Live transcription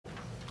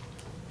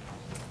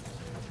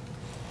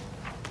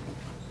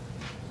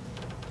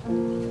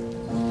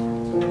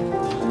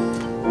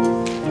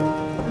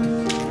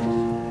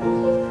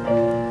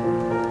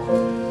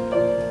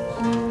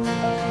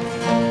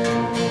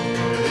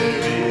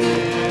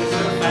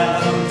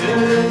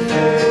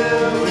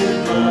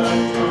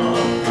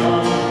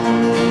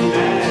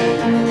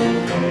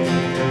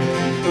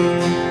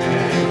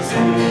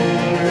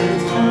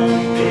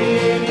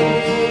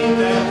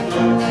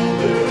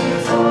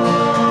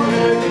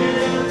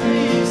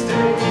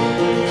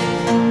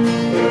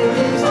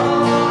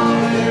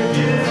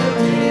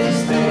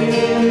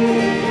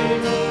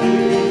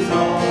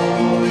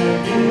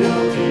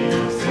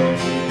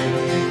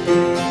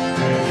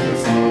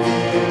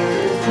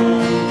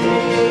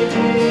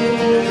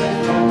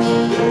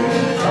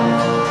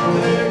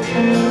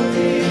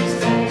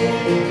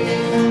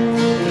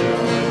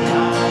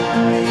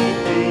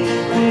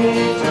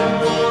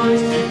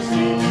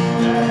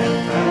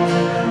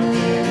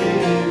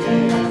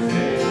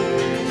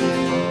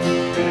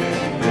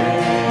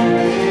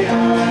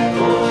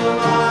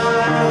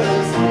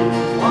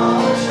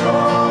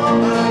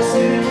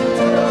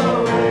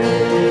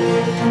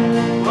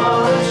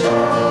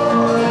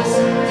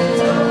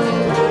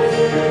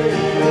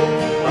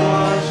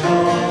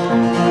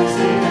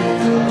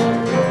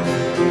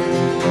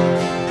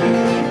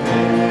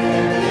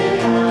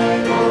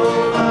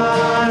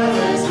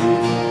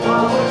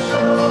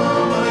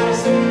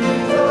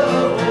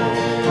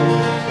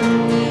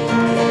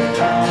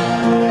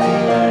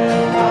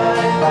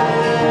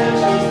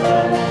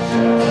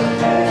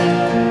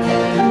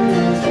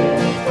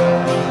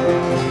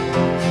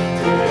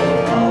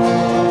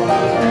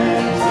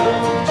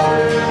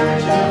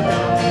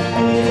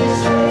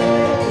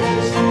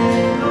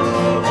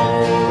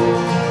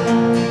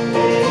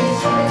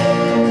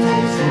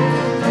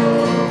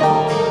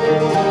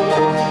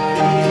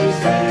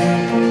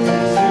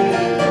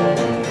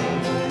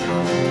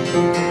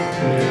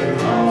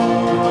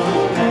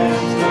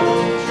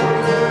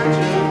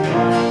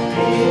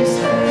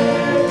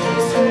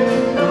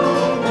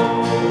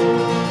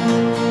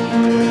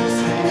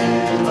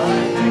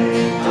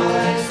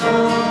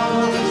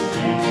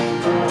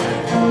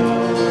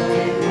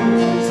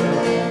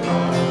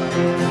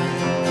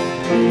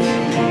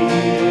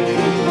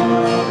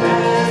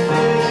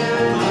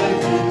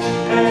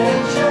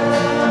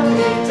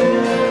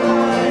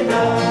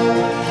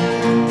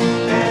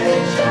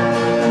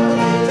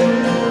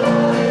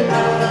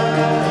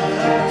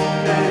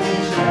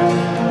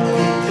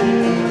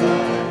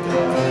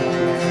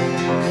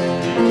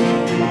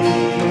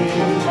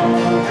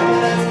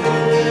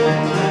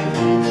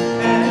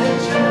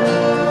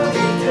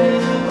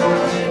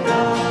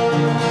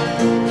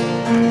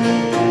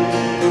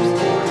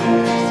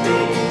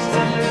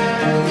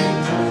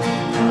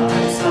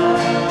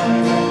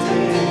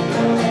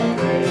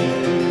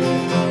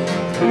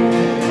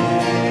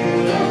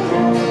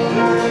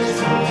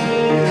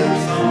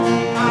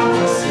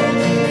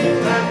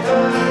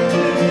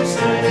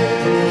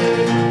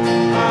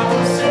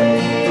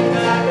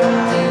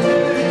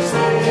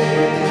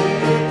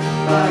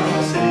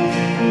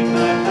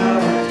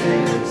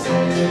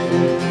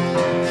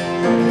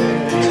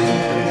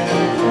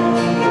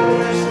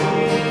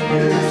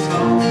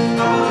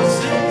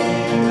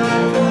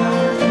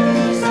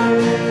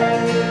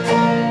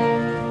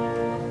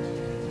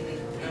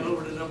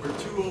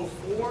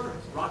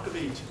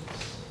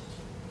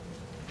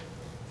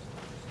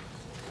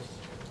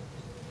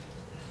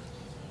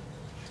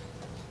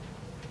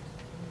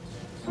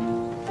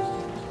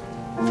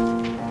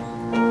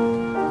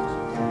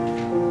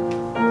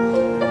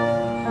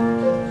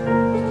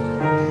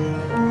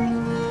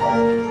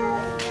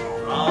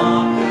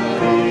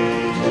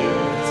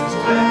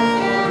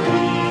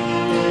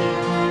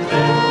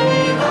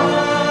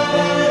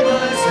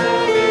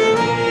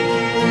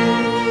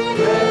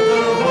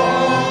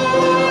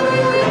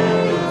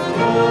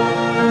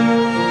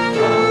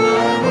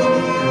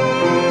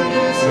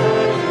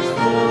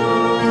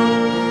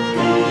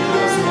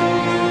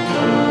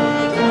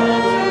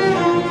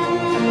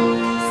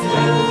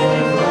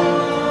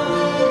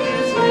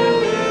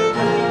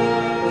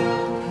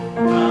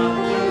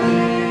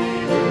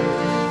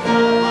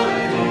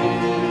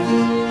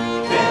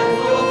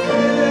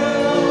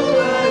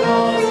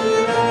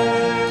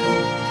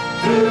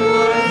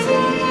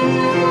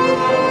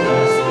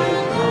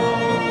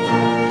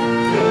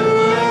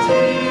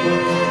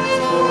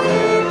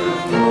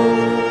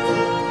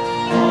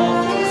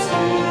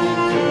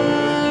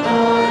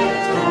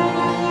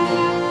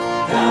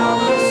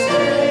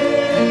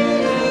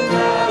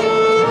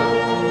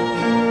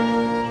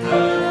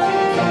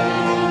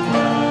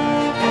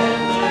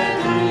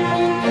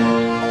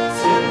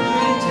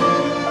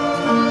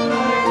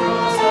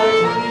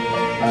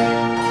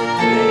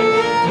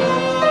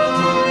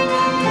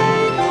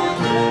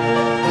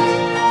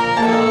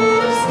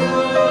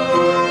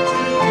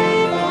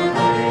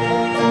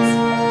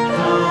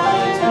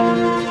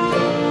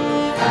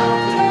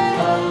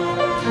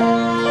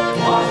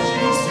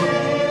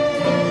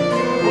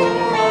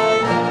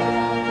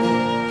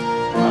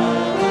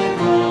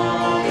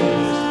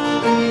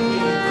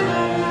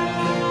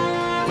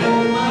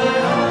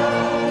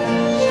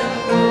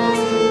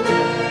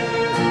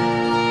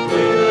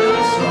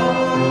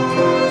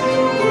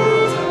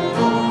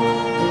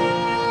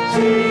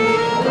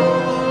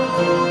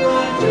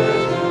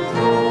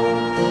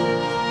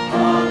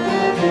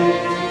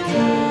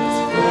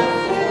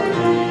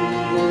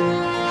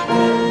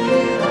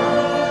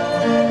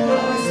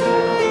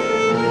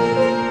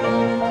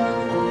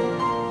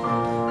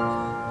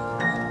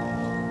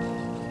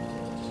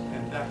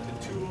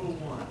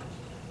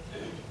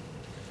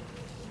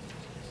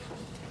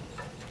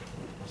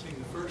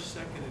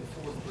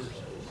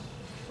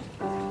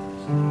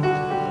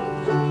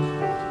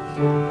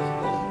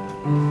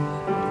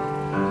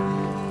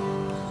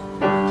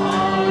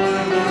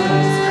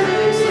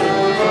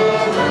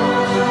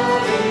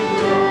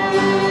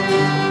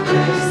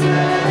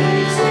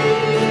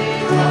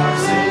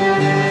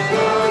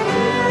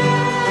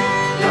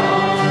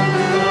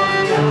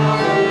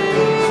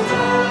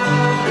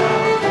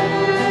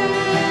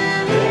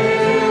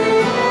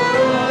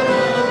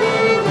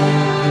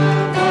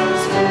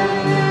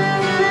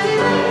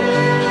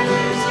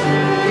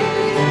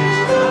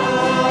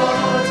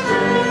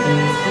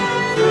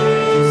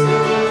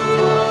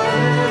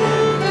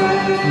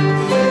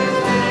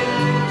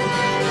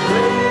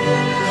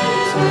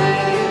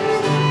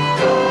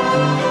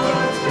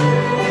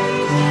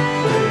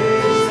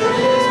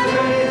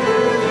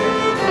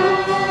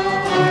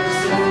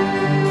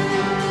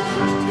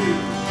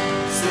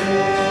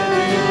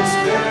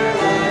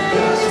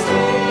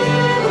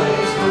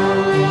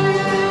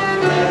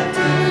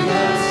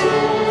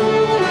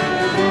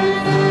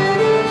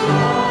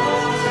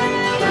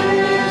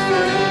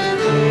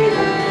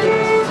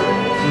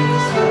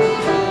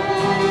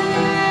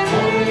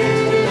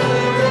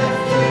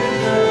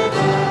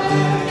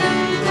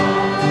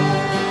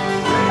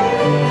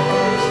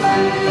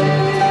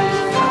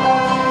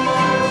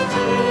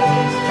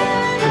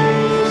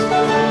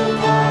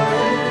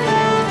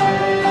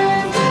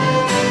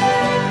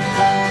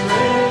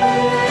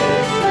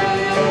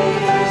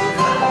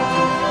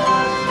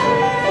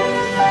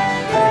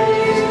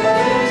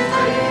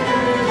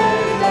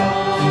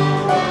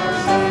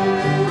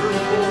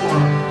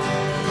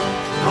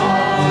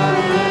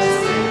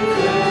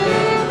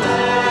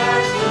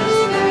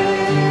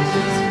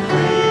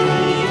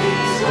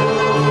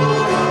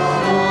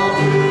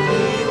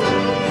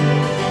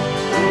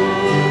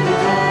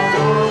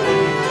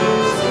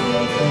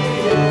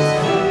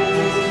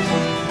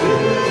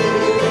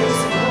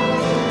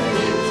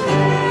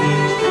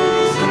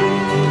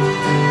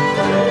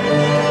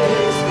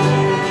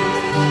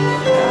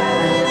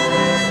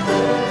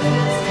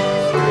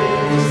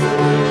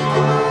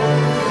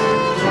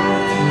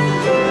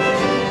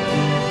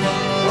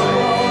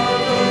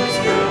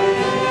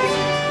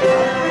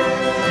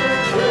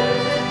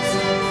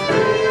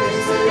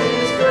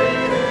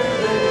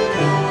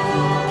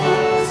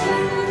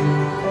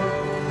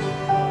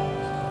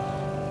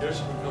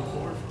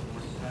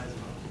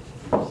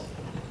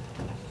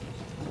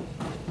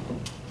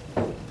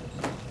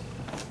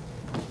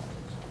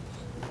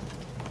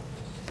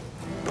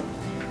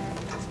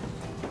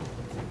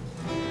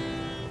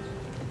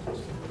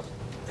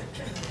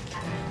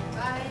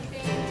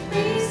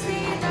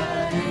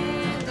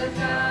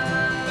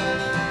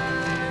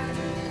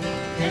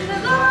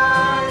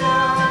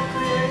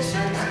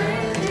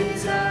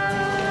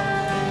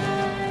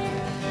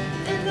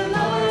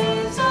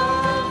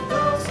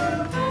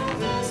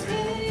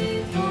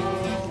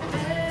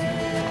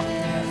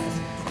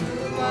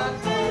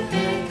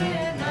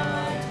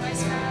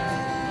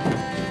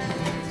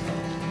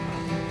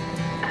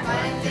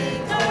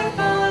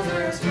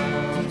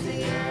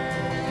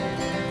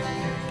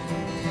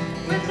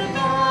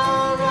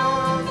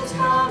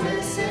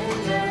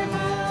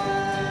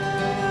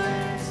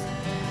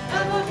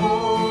of a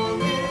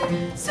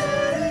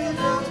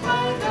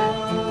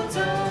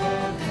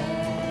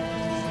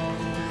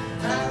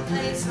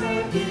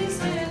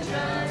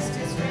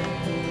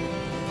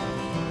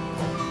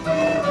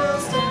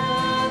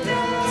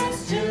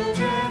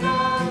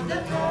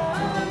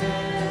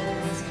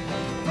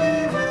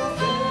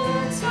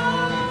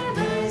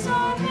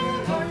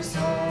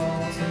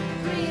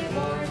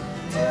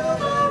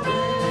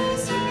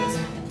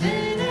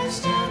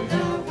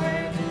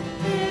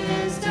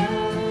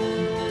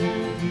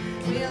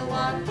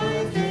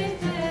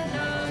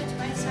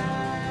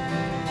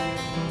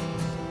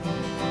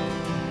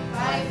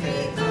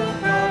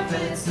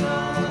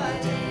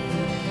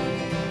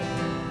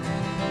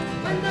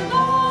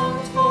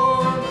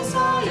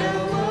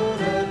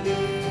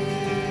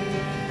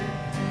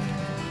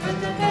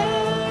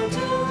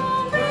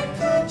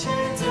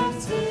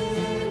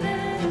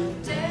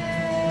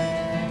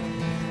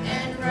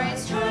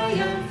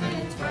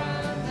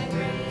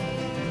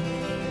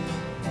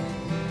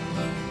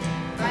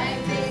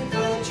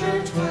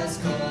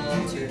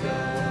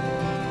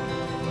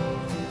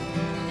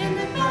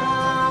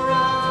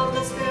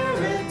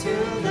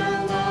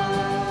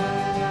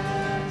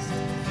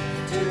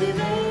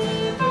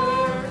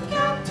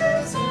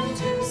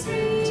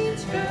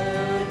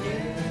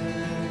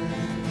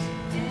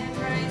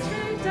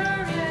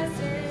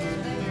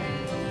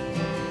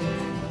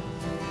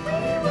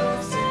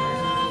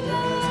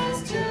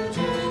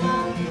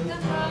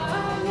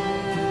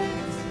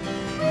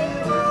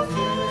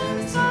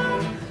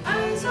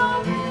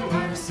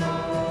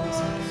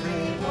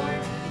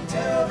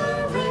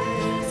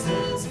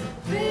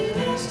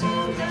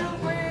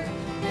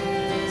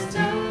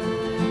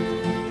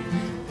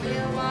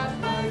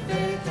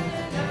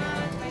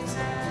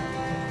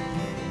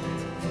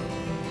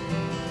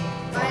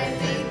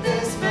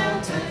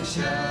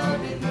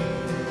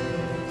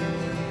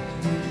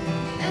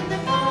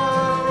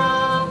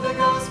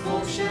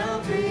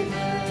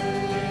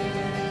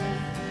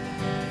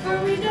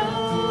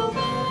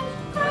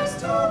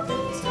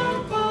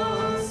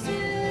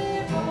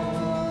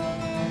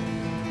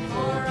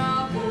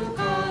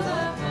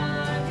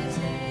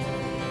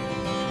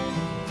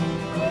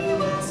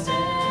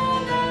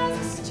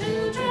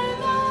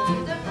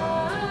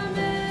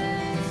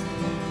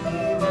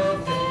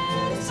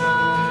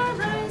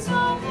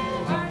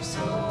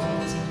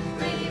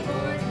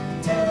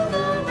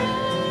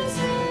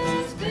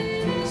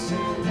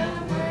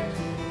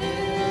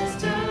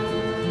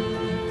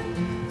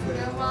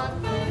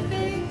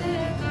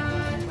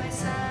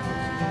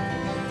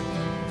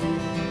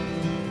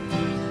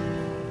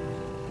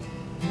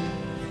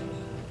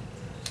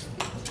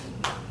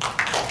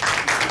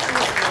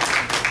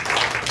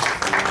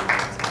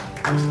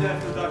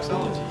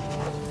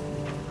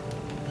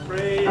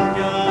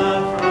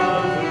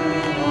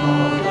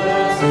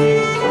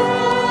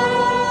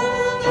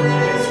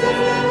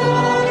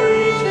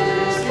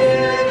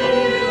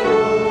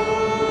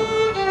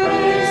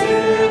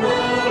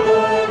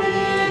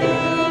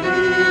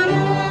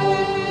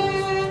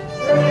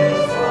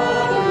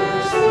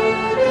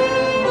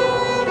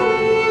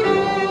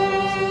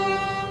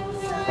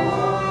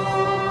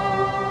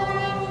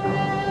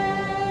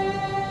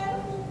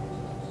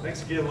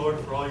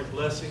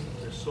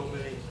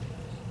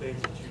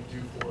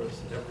do for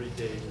us every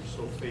day. You're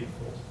so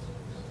faithful.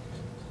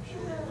 You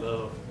show your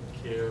love,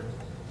 care,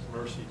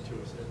 mercy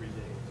to us every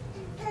day.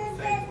 We're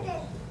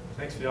thankful.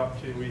 Thanks for the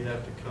opportunity we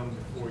have to come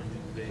before you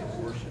today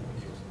and worship you.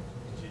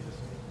 In Jesus'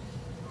 name.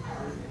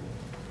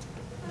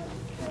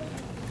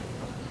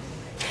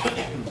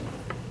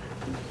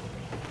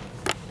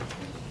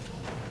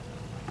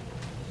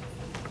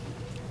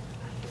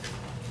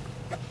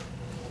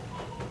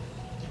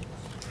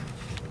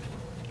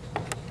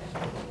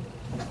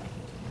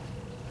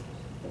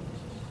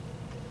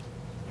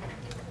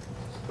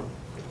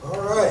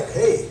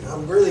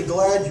 I'm really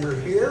glad you're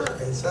here.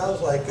 It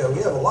sounds like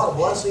we have a lot of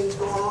blessings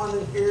going on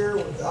in here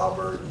with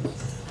Albert and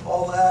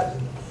all that.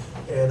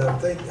 And I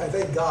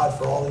thank God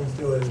for all he's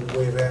doing in the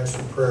way of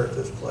answering prayer at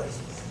this place.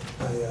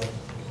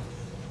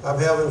 I'm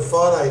having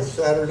fun.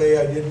 Saturday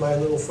I did my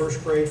little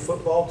first grade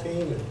football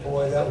team, and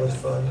boy, that was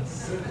fun.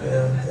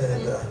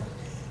 And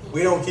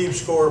we don't keep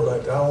score,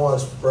 but I don't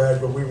want to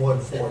brag, but we won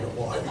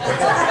 4-1.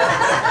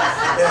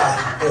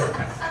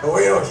 yeah, but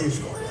we don't keep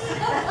score.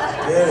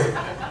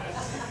 Anyway.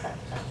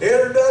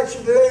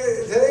 Introduction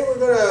today. Today we're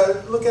going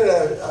to look at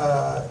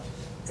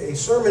a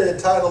sermon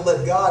entitled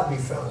 "Let God Be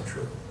Found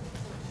True."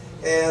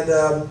 And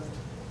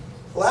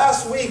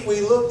last week we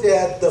looked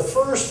at the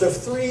first of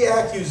 3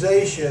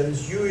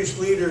 accusations Jewish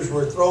leaders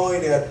were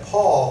throwing at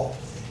Paul.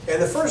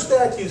 And the first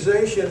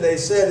accusation they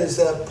said is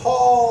that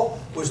Paul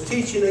was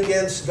teaching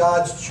against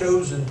God's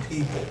chosen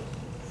people.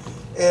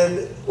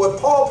 And what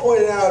Paul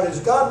pointed out is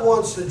God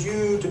wants the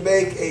Jew to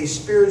make a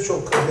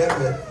spiritual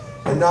commitment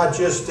and not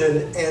just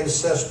an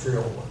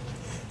ancestral one.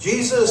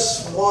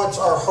 Jesus wants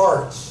our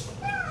hearts.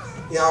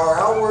 Our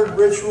outward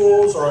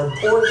rituals are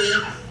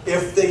important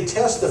if they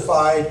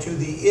testify to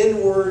the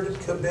inward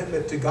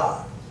commitment to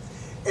God.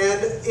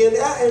 And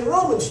in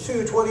Romans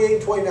 2, 28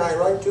 and 29,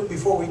 right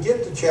before we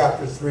get to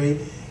chapter 3,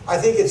 I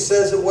think it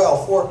says it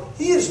well. For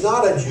he is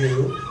not a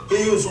Jew, he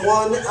is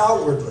one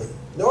outwardly,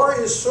 nor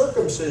is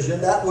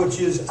circumcision that which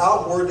is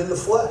outward in the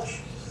flesh.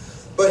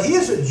 But he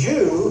is a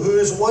Jew who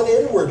is one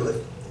inwardly.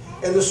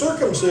 And the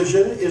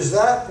circumcision is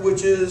that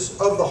which is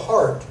of the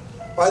heart,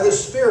 by the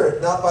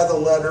Spirit, not by the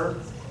letter.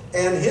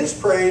 And his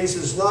praise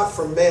is not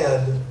from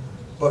men,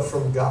 but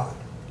from God.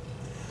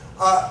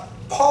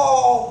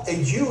 Paul,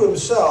 a Jew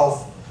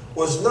himself,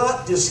 was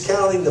not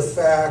discounting the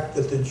fact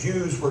that the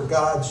Jews were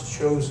God's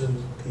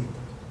chosen people.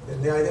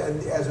 And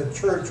as a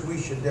church,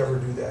 we should never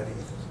do that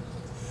either.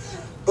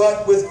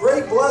 But with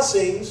great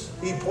blessings,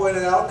 he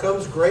pointed out,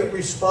 comes great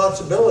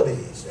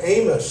responsibilities.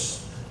 In Amos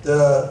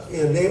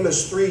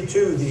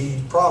 3:2, the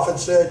prophet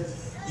said,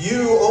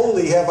 "You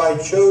only have I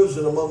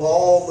chosen among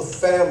all the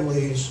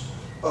families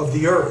of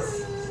the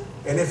earth."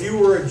 And if you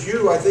were a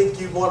Jew, I think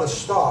you'd want to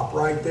stop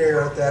right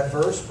there at that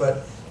verse,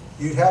 but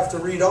you'd have to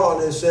read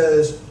on. It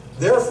says,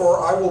 "Therefore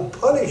I will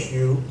punish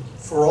you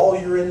for all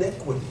your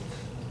iniquity."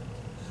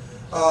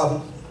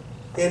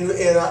 In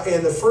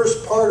the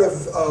first part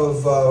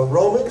of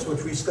Romans,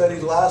 which we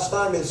studied last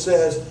time, it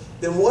says,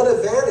 "Then what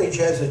advantage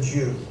has a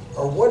Jew?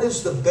 Or what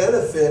is the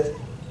benefit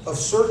of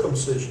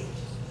circumcision?"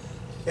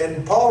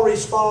 And Paul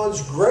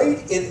responds,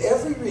 "Great in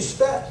every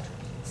respect.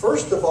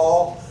 First of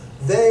all,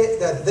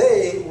 that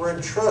they were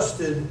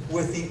entrusted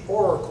with the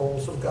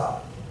oracles of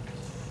God."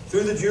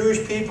 Through the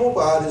Jewish people,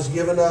 God has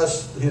given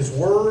us his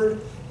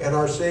word and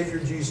our Savior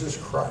Jesus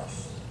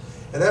Christ.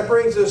 And that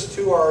brings us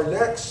to our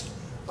next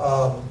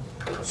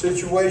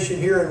situation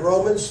here in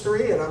Romans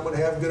 3, and I'm going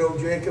to have good old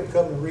Jacob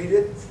come and read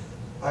it.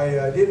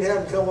 I didn't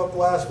have him come up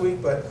last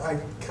week, but I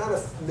kind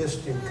of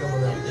missed him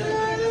coming up.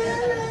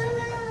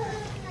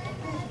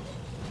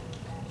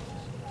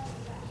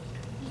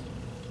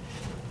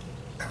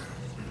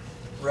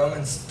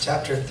 Romans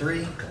chapter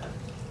 3,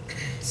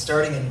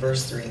 starting in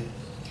verse 3.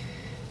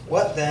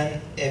 What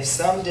then, if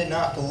some did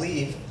not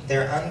believe,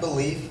 their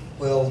unbelief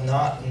will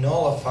not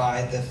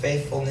nullify the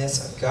faithfulness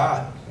of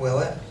God, will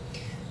it?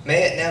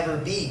 May it never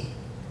be.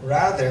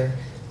 Rather,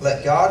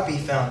 let God be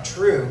found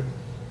true,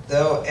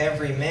 though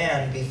every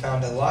man be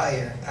found a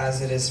liar,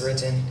 as it is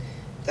written,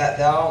 that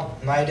thou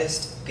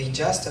mightest be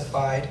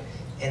justified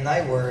in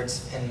thy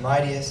words, and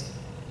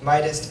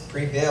mightest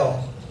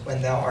prevail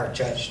when thou art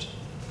judged.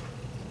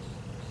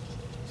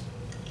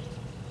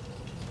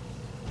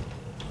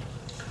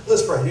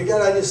 Let's pray.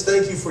 God, I just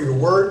thank you for your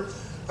word.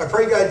 I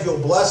pray, God, you'll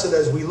bless it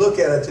as we look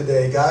at it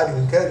today, God,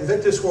 and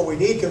convict us where we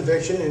need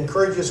conviction,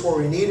 encourage us where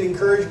we need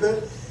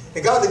encouragement.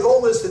 And God, the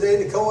goal is today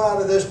to go out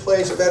of this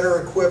place better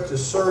equipped to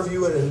serve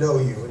you and to know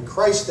you. In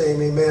Christ's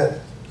name, amen.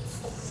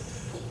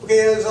 Okay,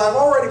 as I've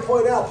already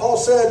pointed out, Paul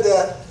said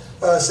that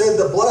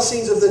the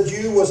blessings of the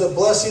Jew was a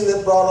blessing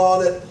that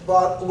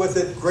brought with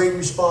it great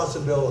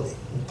responsibility.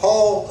 And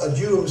Paul, a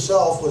Jew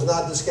himself, was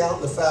not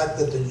discounting the fact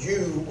that the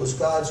Jew was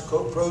God's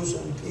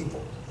chosen people.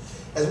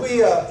 As we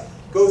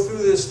go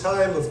through this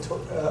time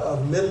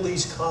of Middle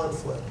East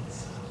conflict,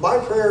 my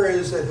prayer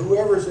is that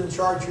whoever's in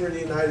charge here in the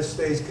United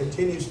States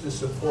continues to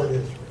support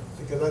Israel,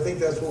 because I think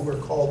that's what we're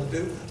called to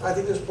do. I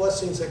think there's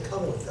blessings that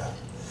come with that.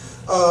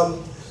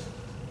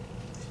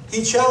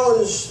 He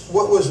challenged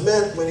what was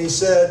meant when he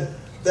said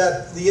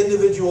that the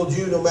individual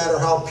Jew, no matter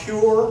how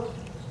pure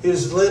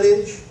his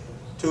lineage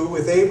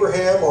with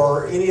Abraham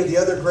or any of the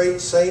other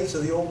great saints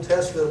of the Old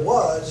Testament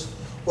was,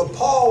 what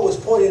Paul was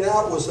pointing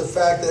out was the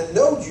fact that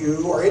no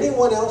Jew, or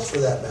anyone else for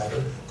that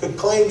matter, could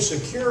claim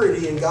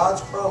security in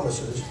God's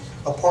promises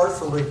apart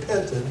from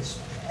repentance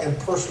and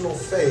personal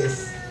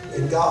faith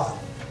in God.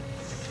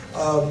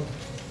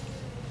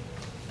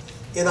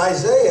 In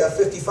Isaiah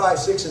 55,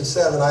 6 and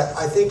 7,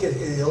 I think it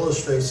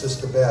illustrates this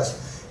the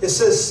best. It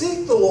says,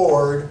 "Seek the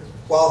Lord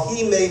while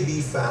he may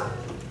be found."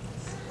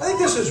 I think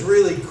this is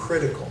really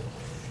critical.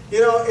 You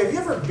know, have you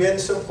ever been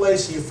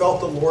someplace and you felt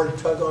the Lord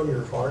tug on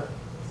your heart?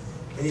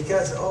 And you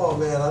kind of say, oh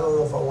man, I don't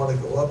know if I want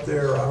to go up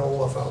there, or I don't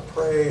know if I'll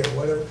pray, or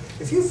whatever.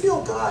 If you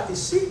feel God, you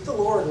seek the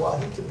Lord while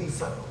he can be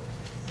found.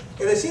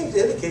 And it seems to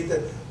indicate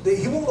that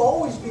he won't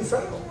always be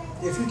found.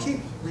 If you keep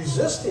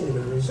resisting him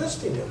and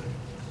resisting him,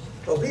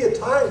 there'll be a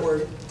time where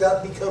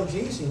that becomes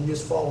easy and you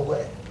just fall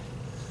away.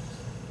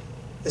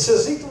 It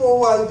says, seek the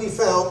Lord while he be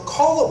found,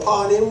 call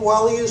upon him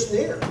while he is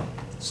near.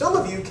 Some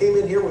of you came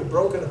in here with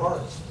broken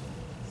hearts,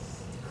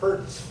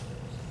 hurts,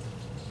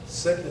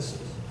 sicknesses.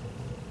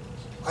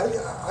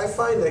 I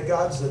find that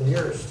God's the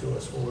nearest to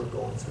us when we're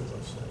going through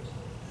those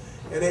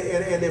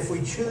things. And if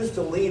we choose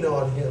to lean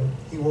on him,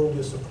 he won't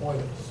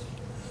disappoint us.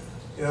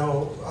 You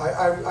know,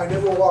 I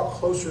never walked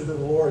closer to the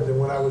Lord than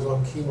when I was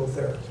on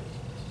chemotherapy.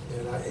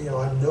 And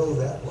I know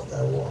that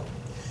walk.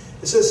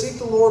 It says, seek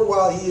the Lord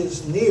while he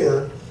is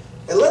near,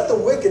 and let the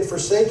wicked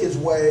forsake his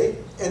way,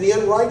 and the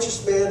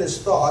unrighteous man his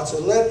thoughts,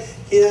 and let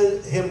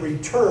him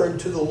return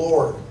to the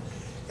Lord.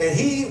 And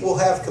he will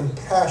have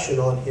compassion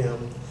on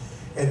him,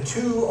 and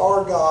to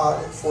our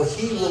God, for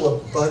he will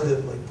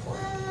abundantly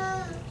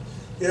pardon.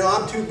 You know,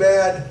 I'm too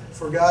bad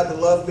for God to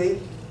love me.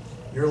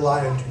 You're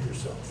lying to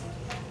yourself.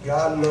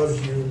 God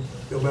loves you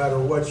no matter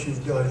what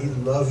you've done. He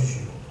loves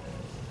you.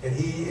 And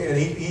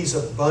he's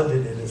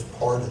abundant in his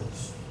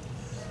pardons.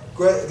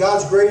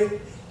 God's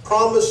great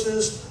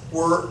promises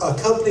were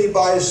accompanied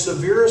by his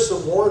severest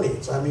of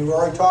warnings. I mean, we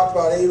already talked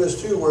about Amos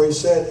 2, where he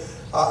said,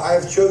 I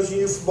have chosen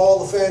you from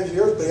all the families of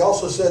the earth, but he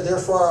also said,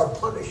 therefore I'll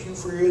punish you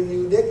for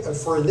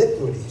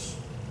iniquities.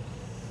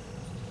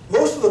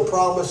 Most of the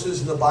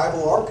promises in the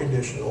Bible are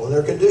conditional, and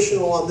they're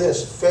conditional on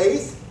this: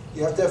 faith.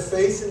 You have to have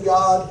faith in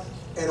God,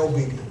 and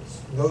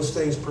obedience. And those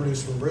things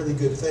produce some really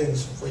good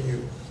things for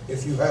you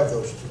if you have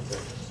those two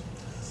things.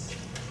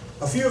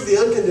 A few of the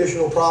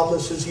unconditional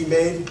promises he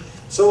made,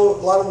 so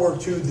a lot of them were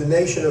to the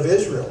nation of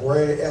Israel,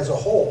 as a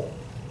whole.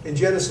 In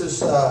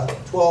Genesis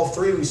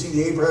 12:3, we see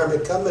the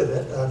Abrahamic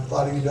covenant. A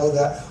lot of you know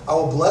that. I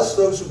will bless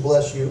those who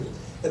bless you,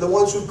 and the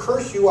ones who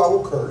curse you I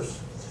will curse.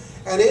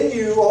 And in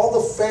you all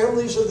the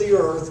families of the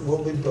earth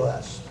will be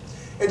blessed.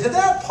 And to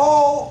that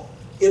Paul,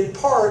 in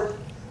part,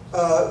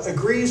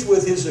 agrees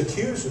with his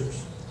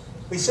accusers.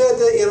 We said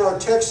that in our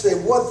text, say,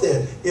 what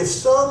then? If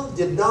some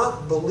did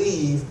not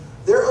believe,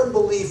 their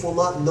unbelief will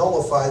not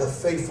nullify the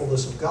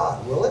faithfulness of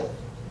God, will it?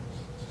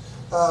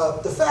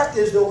 The fact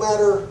is, no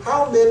matter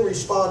how men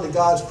respond to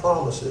God's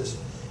promises,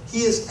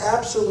 he is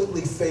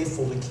absolutely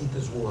faithful to keep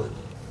his word.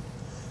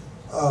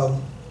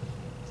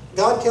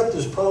 God kept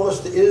his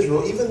promise to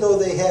Israel, even though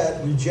they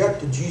had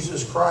rejected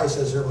Jesus Christ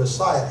as their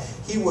Messiah.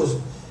 He was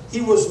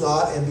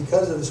not, and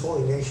because of his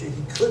holy nature,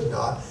 he could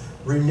not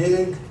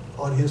renege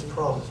on his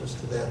promises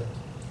to them.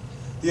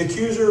 The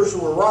accusers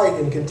were right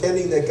in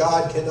contending that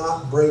God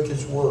cannot break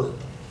his word.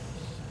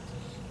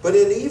 But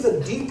an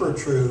even deeper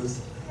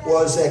truth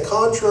was that,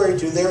 contrary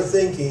to their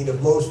thinking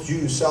of most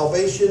Jews,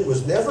 salvation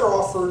was never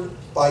offered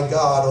by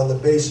God on the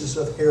basis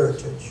of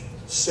heritage,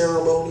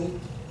 ceremony,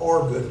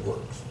 or good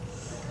works,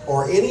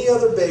 or any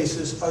other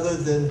basis other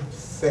than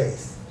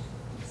faith.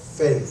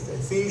 Faith.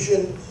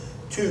 Ephesians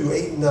 2,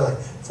 8 and 9.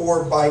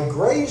 For by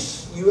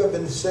grace you have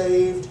been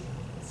saved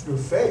through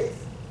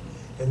faith,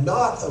 and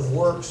not of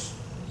works,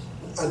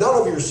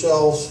 not of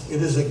yourselves.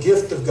 It is a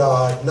gift of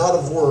God, not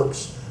of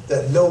works,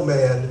 that no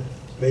man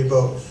may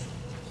boast.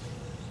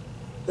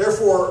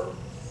 Therefore,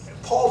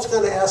 Paul's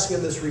kind of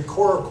asking this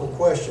rhetorical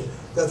question.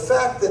 The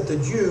fact that the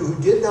Jew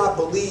who did not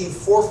believe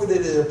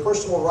forfeited their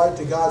personal right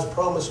to God's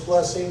promised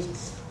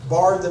blessings,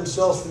 barred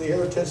themselves from the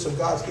inheritance of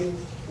God's kingdom,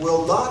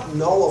 will not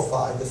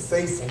nullify the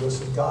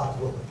faithfulness of God,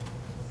 will it?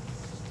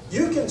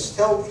 You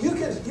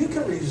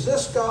can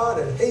resist God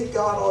and hate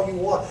God all you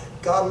want.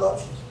 God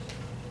loves you.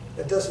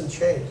 That doesn't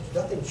change.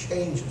 Nothing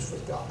changes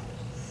with God.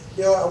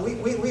 You know,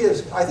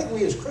 I think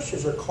we as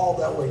Christians are called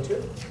that way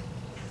too.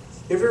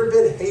 Have you ever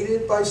been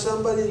hated by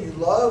somebody you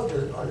loved,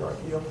 or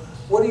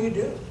what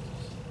do?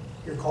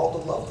 You're called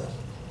to love them.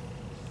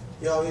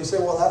 You know, you say,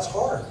 well, that's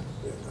hard.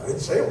 I didn't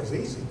say it was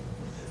easy,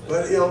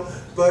 but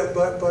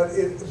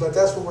but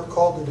that's what we're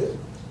called to do.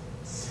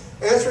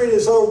 Answering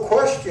his own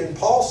question,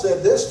 Paul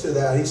said this to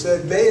that. He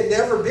said, "May it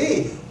never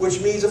be," which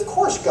means, of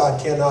course,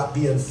 God cannot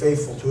be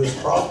unfaithful to his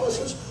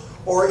promises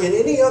or in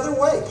any other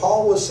way.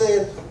 Paul was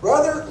saying,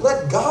 rather,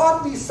 let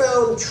God be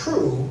found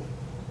true,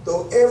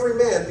 though every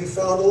man be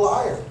found a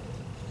liar.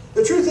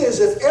 The truth is,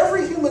 if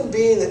every human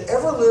being that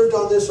ever lived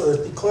on this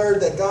earth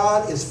declared that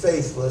God is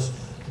faithless,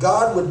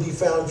 God would be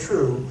found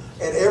true,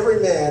 and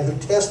every man who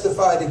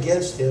testified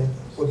against him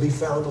would be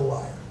found a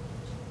liar.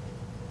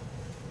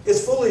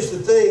 It's foolish to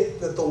think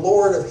that the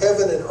Lord of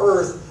heaven and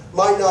earth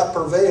might not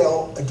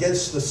prevail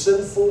against the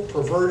sinful,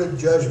 perverted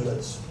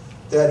judgments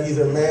that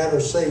either man or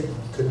Satan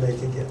could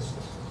make against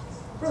them.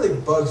 It really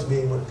bugs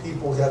me when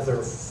people have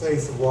their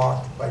faith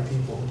rocked by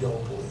people who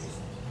don't believe.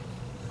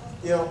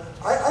 You know,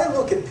 I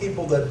look at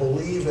people that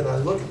believe and I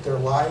look at their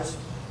lives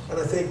and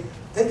I think,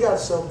 they got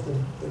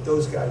something that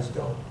those guys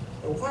don't.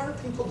 And why are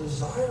people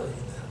desiring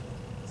that?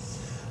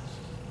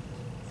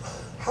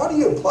 How do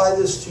you apply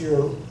this to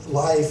your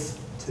life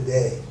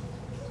today?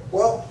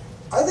 Well,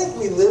 I think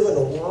we live in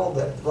a world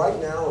that right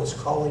now is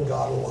calling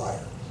God a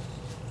liar.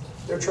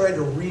 They're trying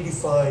to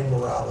redefine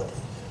morality,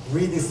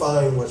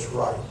 redefine what's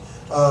right.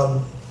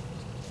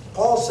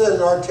 Paul said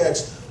in our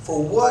text,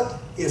 for what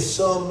if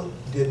some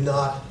did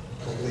not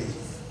believe?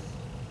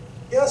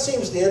 Yeah, it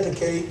seems to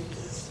indicate,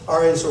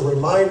 or it's a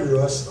reminder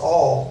to us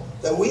all,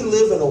 that we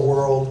live in a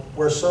world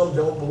where some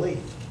don't believe.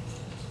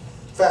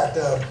 In fact,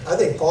 I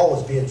think Paul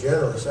was being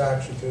generous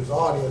actually to his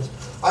audience.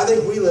 I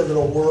think we live in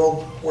a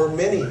world where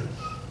many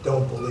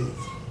don't believe.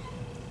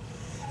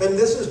 And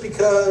this has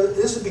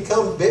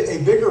become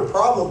a bigger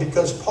problem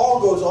because Paul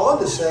goes on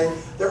to say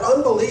their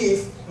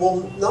unbelief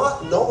will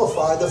not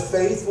nullify the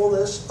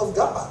faithfulness of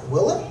God,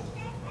 will it?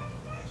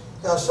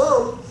 Now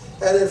some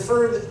had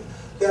inferred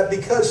that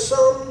because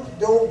some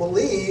don't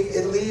believe,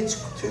 it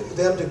leads to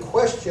them to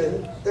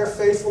question their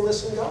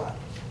faithfulness in God.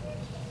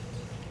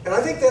 And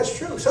I think that's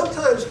true.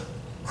 Sometimes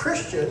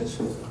Christians,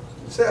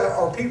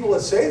 or people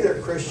that say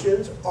they're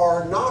Christians,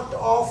 are knocked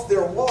off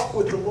their walk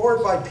with the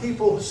Lord by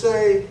people who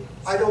say,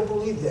 I don't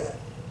believe that.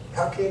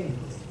 How can you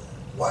believe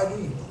that? Why do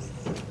you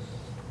believe that?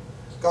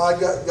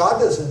 God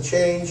doesn't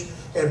change,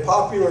 and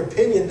popular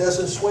opinion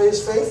doesn't sway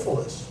his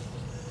faithfulness.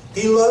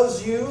 He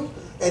loves you,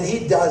 and he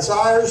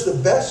desires the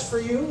best for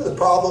you. The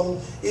problem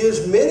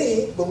is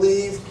many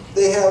believe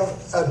they have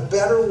a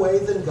better way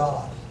than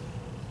God.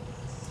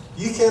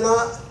 We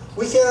cannot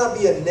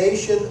be a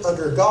nation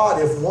under God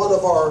if one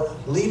of our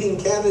leading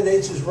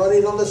candidates is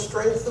running on the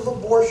strength of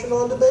abortion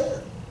on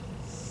demand.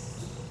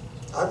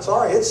 I'm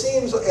sorry, it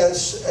seems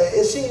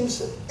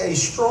a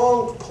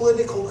strong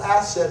political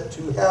asset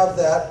to have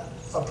that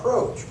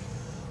approach.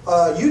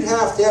 You'd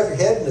have to have your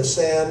head in the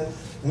sand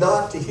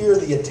not to hear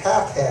the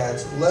attack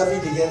ads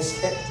levied against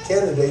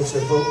candidates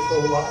that vote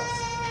pro-life.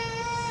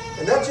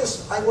 And that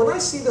just, when I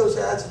see those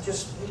ads, it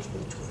just makes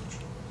me twitch.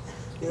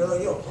 You know,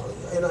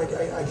 and I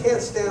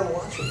can't stand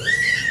watching this.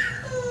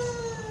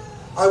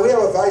 We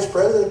have a vice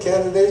president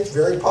candidate,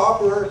 very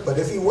popular, but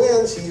if he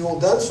wins, he will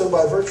done so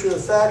by virtue of the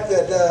fact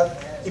that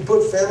he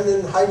put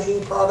feminine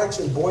hygiene products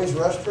in boys'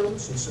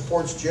 restrooms. He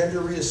supports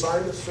gender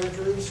reassignment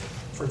surgeries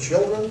for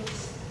children,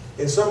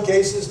 in some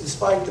cases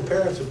despite the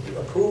parents'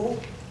 approval.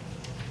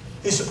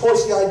 He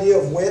supports the idea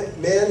of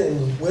men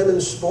in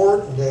women's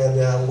sport and men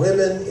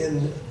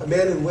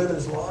in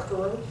women's locker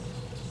rooms.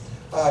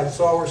 I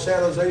saw where San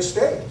Jose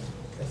State,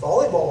 a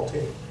volleyball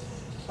team,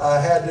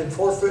 had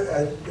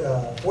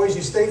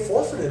Boise State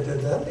forfeited to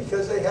them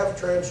because they have a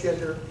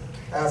transgender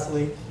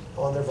athlete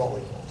on their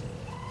volleyball team.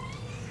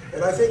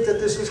 And I think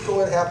that this is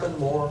going to happen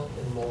more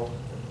and more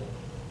and more.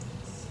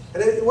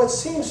 And what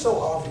seems so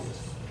obvious,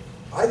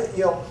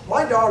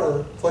 my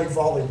daughter played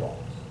volleyball.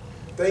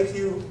 Thank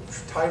you,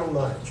 Title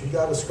IX. She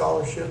got a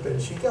scholarship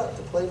and she got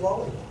to play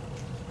volleyball.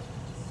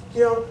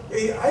 You know,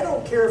 I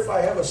don't care if I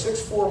have a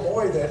 6'4"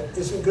 boy that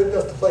isn't good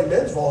enough to play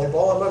men's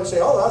volleyball. I'm not going to say,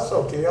 oh, that's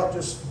okay. I'll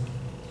just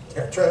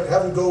try to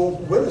have him go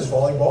women's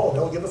volleyball and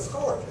they'll give a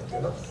scholarship.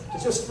 You know,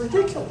 it's just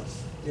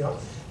ridiculous. You know,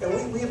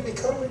 and we have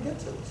become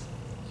ridiculous.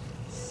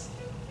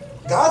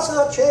 God's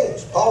not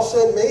changed. Paul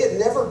said, may it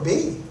never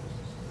be.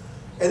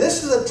 And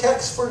this is a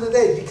text for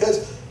today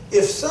because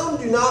if some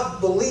do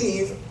not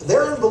believe,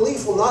 their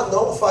unbelief will not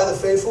nullify the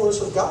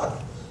faithfulness of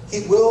God.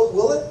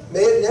 Will it? May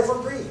it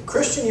never be.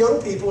 Christian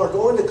young people are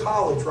going to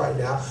college right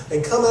now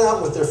and coming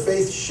out with their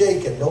faith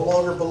shaken, no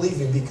longer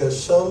believing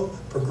because some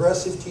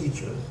progressive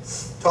teacher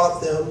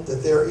taught them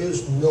that there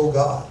is no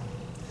God.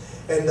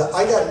 And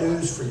I got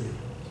news for you.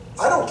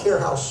 I don't care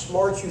how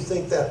smart you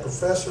think that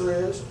professor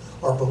is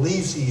or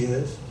believes he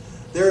is.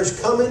 There is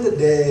coming a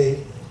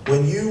day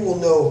when you will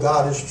know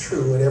God is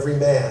true and every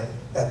man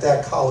at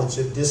that college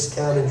that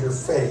discounted your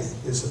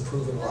faith is a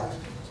proven liar.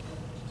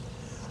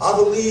 I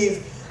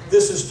believe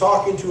this is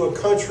talking to a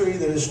country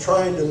that is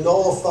trying to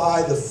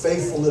nullify the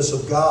faithfulness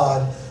of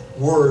God's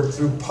word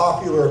through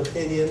popular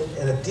opinion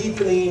and a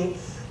deepening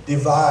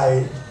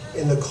divide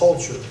in the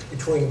culture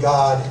between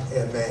God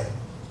and man.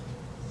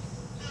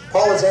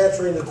 Paul is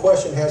answering the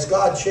question, has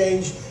God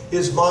changed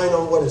his mind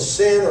on what is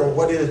sin or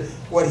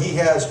what he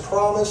has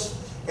promised?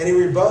 And he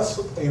rebuts,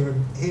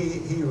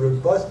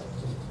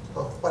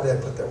 why did I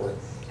put that word?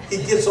 He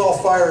gets all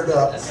fired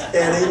up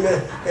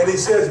and he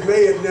says,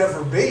 may it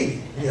never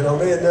be. You know,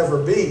 may it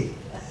never be.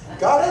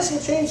 God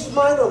hasn't changed his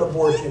mind on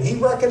abortion. He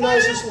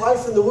recognizes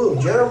life in the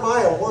womb.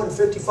 Jeremiah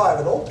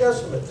 1:55, an Old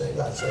Testament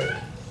thing, I say.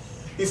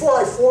 Before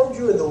I formed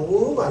you in the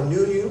womb, I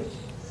knew you.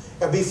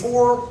 And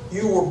before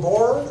you were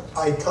born,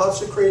 I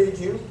consecrated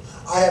you.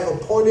 I have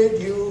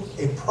appointed you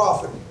a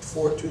prophet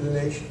to the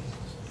nations.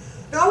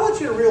 Now I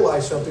want you to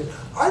realize something.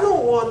 I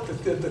don't want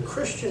the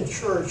Christian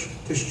church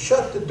to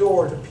shut the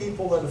door to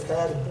people that have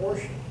had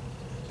abortion.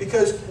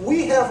 Because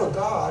we have a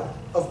God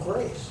of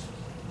grace.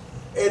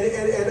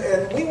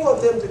 And we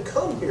want them to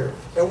come here.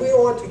 And we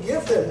want to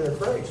give them their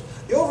grace.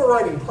 The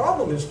overriding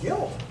problem is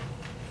guilt.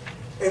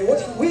 And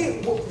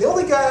the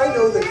only guy I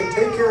know that can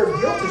take care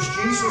of guilt is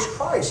Jesus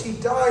Christ. He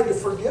died to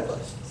forgive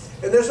us.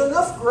 And there's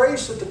enough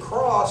grace at the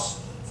cross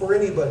for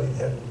anybody to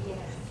have.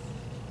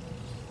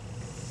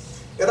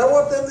 And I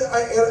want them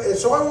and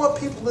so I want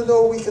people to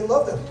know we can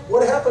love them.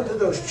 What happened to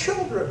those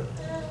children?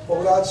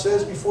 Well, God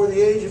says before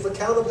the age of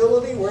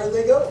accountability, where do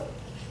they go?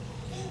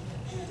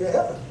 To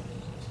heaven.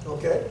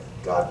 Okay?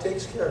 God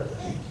takes care of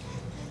that.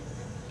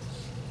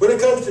 When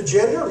it comes to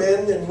gender,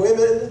 men and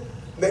women,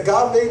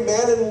 God made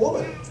man and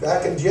woman.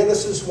 Back in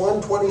Genesis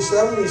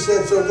 1:27, he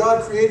said, so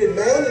God created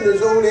man in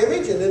his own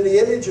image, and in the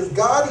image of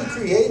God he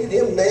created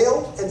him,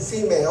 male and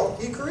female,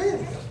 he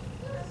created him.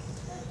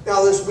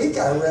 Now this week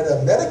I read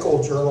a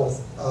medical journal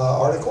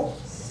article,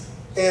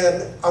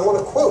 and I want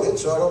to quote it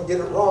so I don't get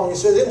it wrong. It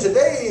says, in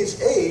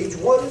today's age,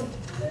 one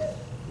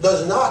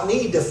does not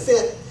need to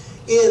fit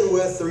in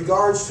with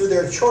regards to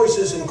their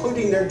choices,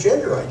 including their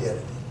gender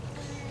identity.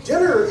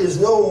 Gender is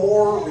no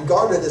more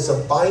regarded as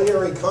a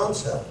binary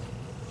concept,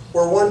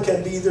 where one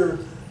can either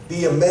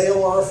be a male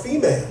or a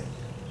female.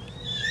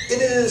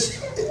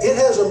 It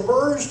has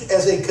emerged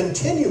as a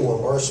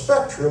continuum or a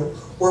spectrum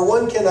where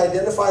one can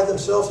identify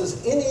themselves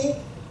as any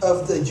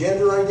of the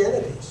gender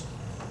identities.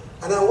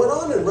 And I went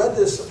on and read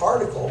this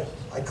article.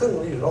 I couldn't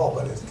read it all,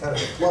 but it's kind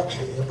of plucked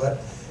me.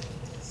 But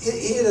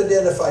it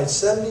identified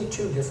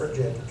 72 different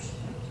genders.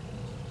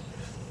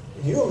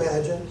 Can you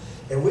imagine?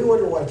 And we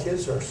wonder why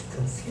kids are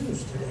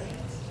confused today.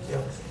 You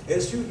know,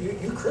 it's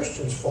you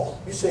Christians' fault.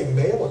 You say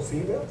male and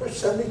female, there's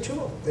 72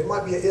 of them. They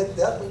might be it,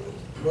 that,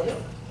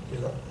 whatever, you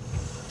know.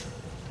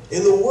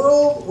 In the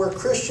world where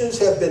Christians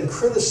have been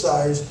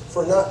criticized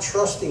for not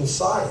trusting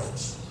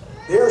science,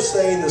 they're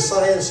saying the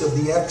science of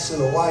the X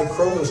and the Y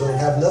chromosome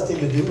have nothing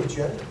to do with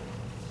gender.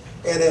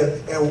 And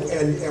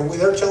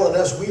they're telling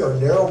us we are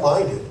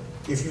narrow-minded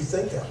if you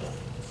think that way.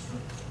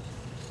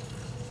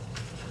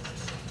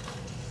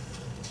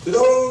 To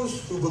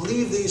those who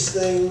believe these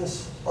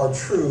things are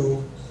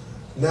true,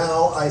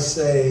 now I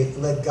say,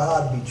 let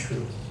God be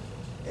true,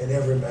 and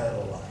every man a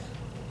liar.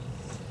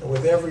 And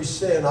with every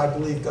sin, I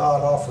believe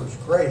God offers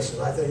grace.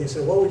 And I think you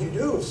said, what would you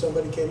do if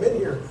somebody came in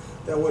here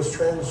that was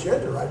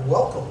transgender? I'd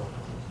welcome them.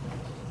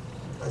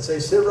 I'd say,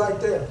 sit right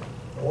there.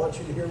 I want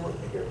you to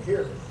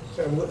hear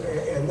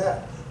and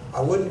that.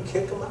 I wouldn't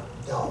kick them out.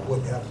 Now, I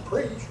wouldn't have them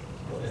preach.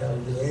 I wouldn't have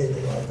them do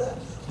anything like that.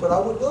 But I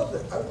would love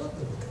them. I'd love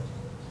them to come.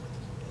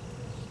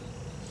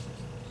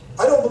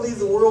 I don't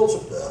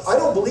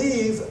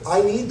believe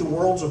I need the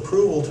world's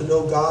approval to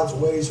know God's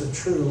ways are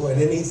true,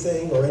 and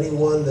anything or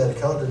anyone that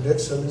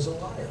contradicts them is a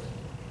liar.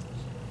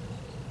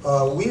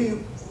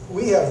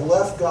 We have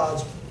left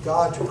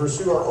God to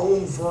pursue our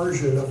own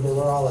version of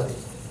morality.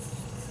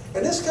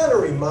 And this kind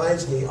of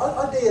reminds me,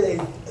 our day and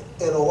age,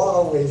 in a lot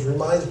of ways,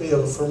 reminds me of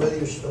a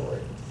familiar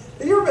story.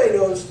 Now, everybody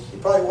knows, you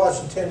probably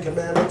watched the Ten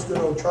Commandments. Good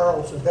old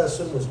Charlton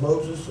Heston was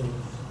Moses and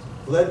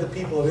led the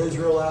people of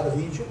Israel out of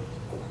Egypt.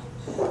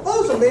 Well, that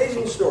was an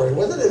amazing story,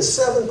 wasn't it?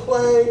 7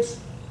 plagues,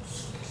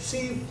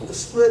 sea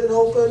splitting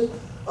open.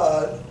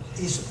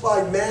 He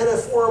supplied manna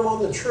for them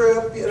on the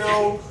trip, you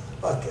know,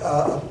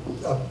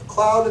 a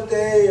cloud a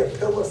day, a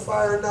pillar of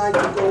fire at night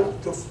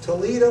to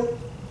lead them.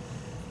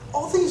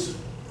 All these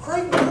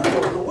great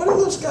miracles, but what do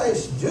those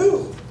guys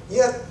do?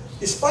 Yet,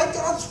 despite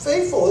God's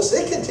faithfulness,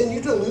 they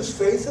continue to lose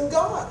faith in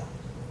God.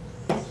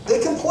 They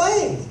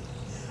complain,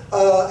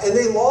 and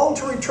they long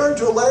to return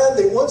to a land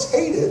they once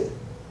hated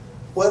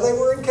when they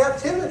were in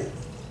captivity.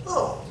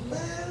 Oh,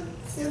 man,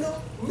 you know,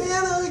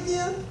 manna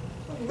again,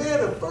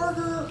 manna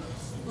burger,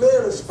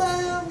 manna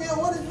spam, you know,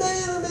 what is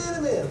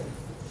manna?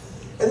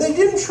 And they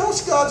didn't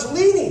trust God's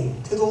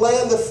leading to the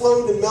land that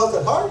flowed in milk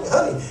and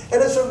honey.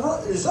 And as a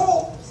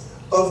result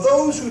of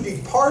those who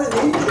departed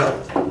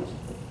Egypt,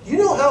 you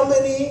know how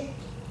many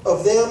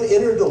of them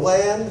entered the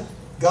land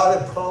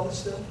God had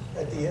promised them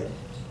at the end?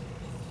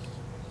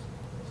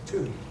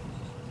 2.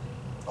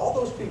 All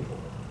those people.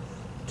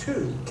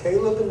 2,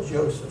 Caleb and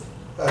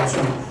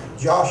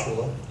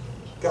Joshua,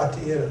 got to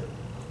enter.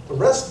 The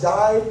rest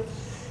died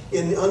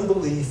in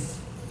unbelief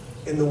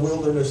in the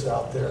wilderness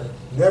out there,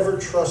 never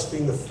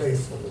trusting the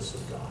faithfulness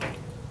of God.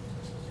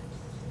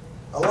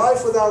 A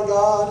life without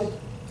God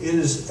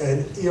is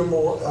an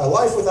amoral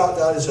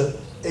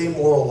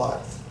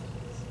life.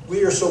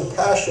 We are so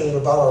passionate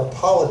about our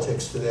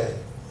politics today,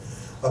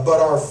 but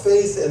our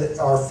faith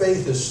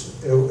is,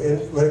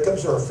 when it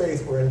comes to our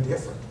faith, we're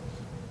indifferent.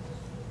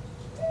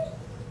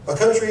 A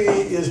country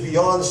is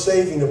beyond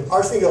saving. Let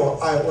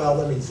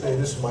me say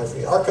this is my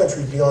feeling. Our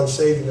country is beyond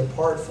saving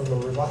apart from the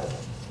revival.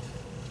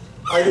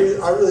 I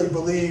really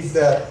believe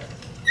that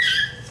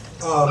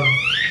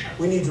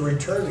we need to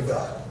return to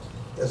God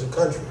as a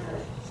country.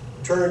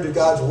 Return to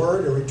God's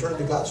Word and return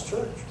to God's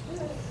church.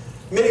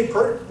 Many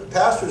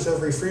pastors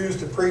have refused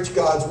to preach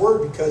God's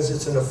Word because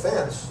it's an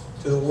offense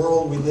to the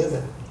world we live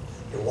in.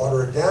 They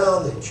water it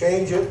down, they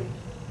change it.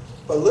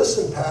 But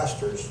listen,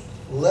 pastors,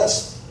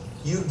 lest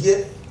you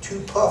get too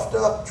puffed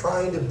up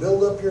trying to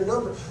build up your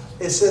numbers.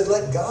 It said,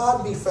 let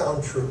God be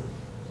found true,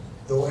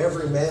 though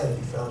every man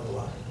be found a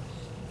liar.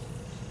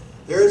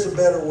 There is a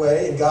better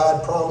way, and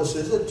God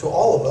promises it to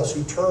all of us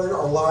who turn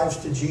our lives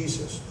to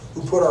Jesus,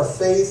 who put our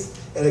faith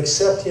and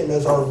accept Him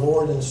as our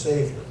Lord and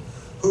Savior,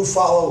 who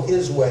follow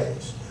His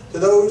ways. To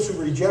those who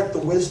reject the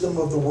wisdom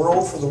of the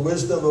world for the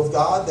wisdom of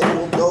God, they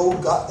will know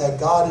that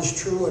God is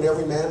true and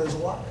every man is a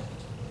liar.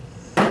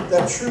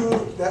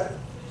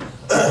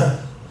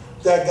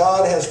 That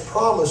God has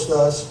promised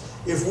us,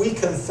 if we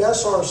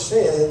confess our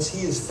sins,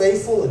 He is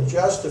faithful and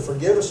just to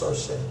forgive us our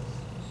sins.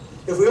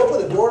 If we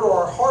open the door to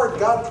our heart,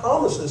 God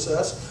promises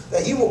us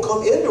that He will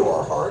come into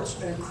our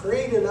hearts and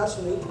create in us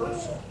a new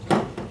person.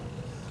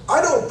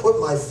 I don't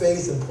put my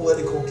faith in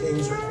political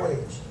kings or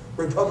queens,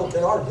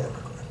 Republican or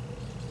Democrat.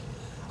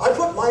 I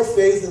put my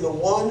faith in the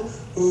one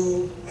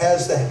who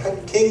has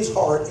the king's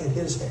heart in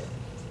His hand.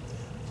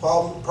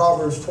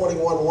 Proverbs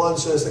 21:1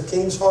 says, the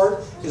king's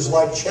heart is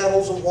like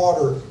channels of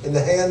water in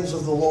the hands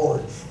of the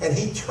Lord, and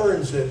He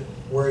turns it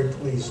where He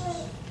pleases.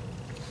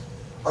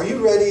 Are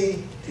you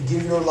ready to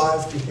give your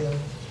life to Him?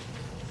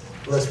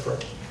 Let's pray.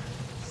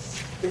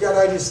 Dear God,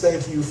 I just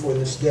thank You for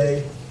this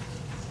day.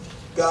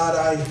 God,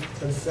 I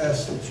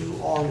confess that You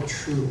are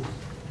true,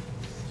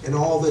 and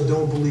all that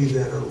don't believe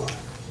that are liars.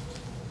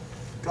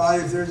 God,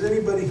 if there's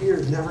anybody here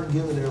who's never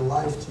given their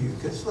life to You,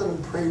 just let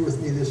them pray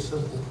with me this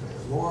simple prayer.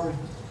 Lord,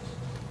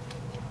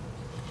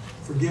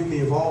 forgive me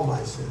of all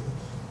my sins.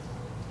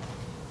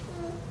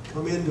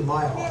 Come into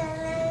my heart.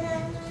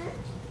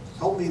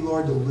 Help me,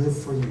 Lord, to live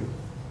for You.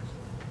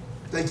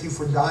 Thank You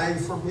for dying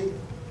for me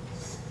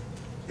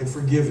and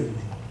forgiving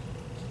me.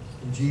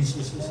 In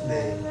Jesus'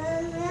 name,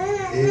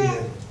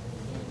 amen.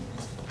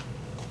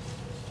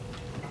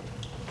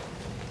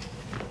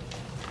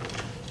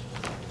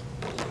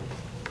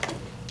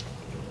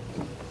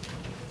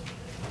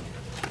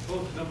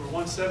 Book number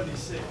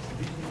 176,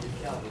 Beat Me to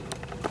Calvary.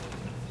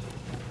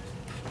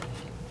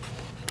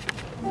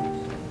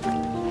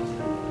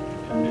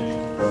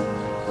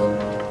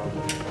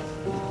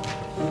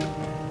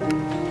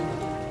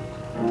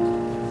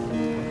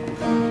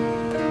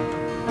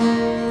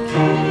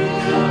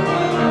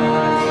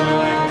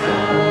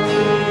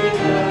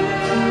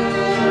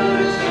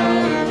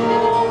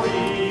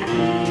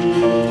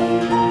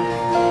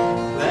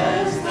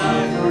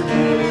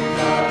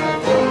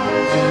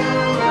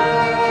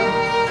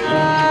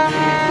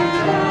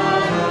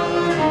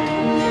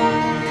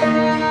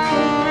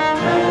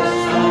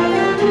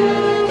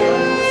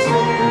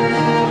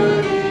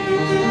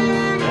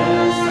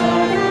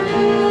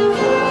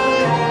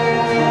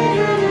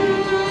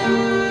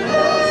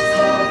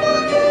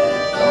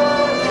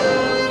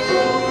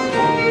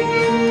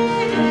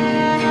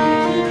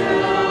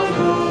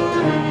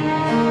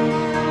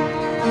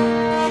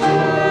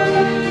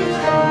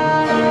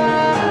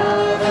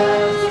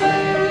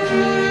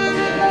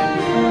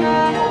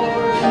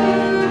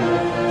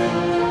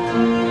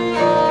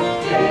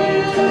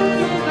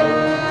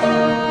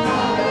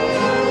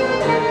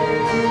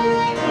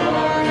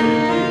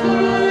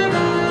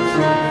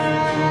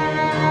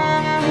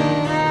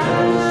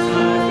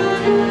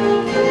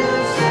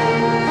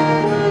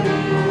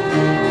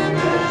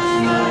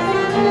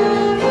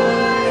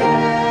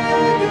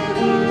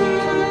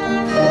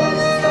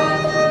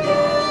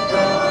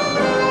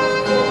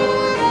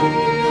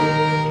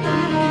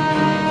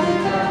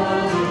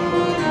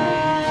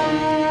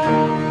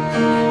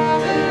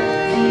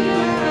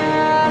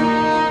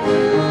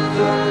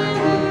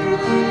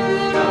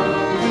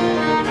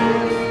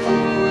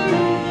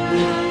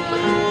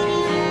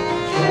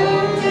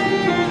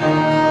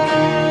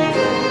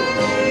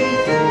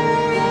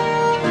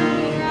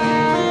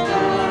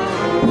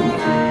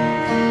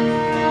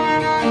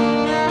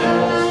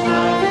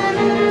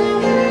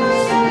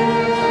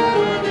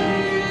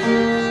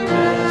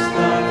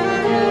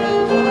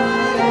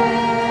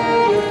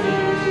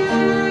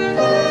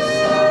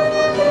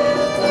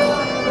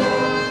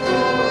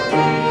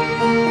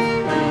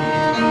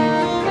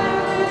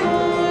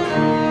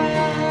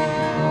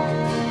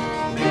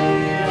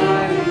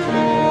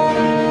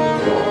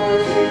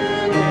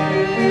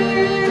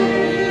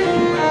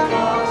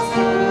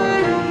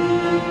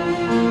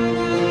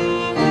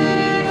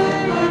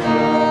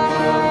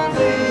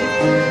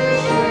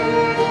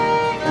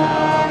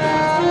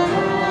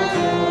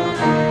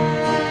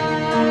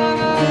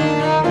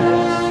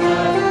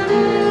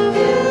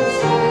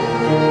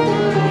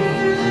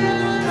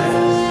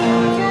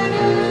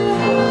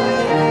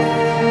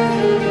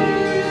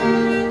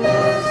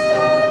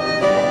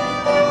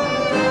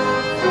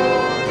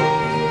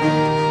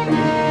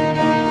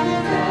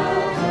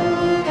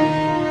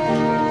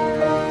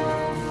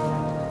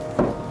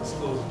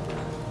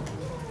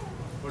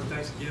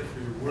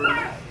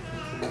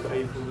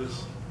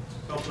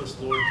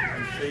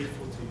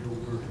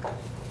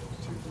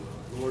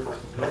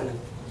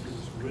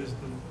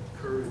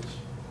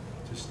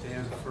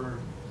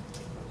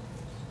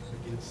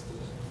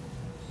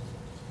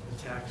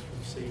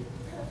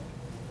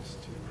 us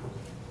to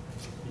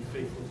be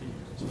faithful to you.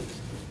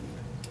 So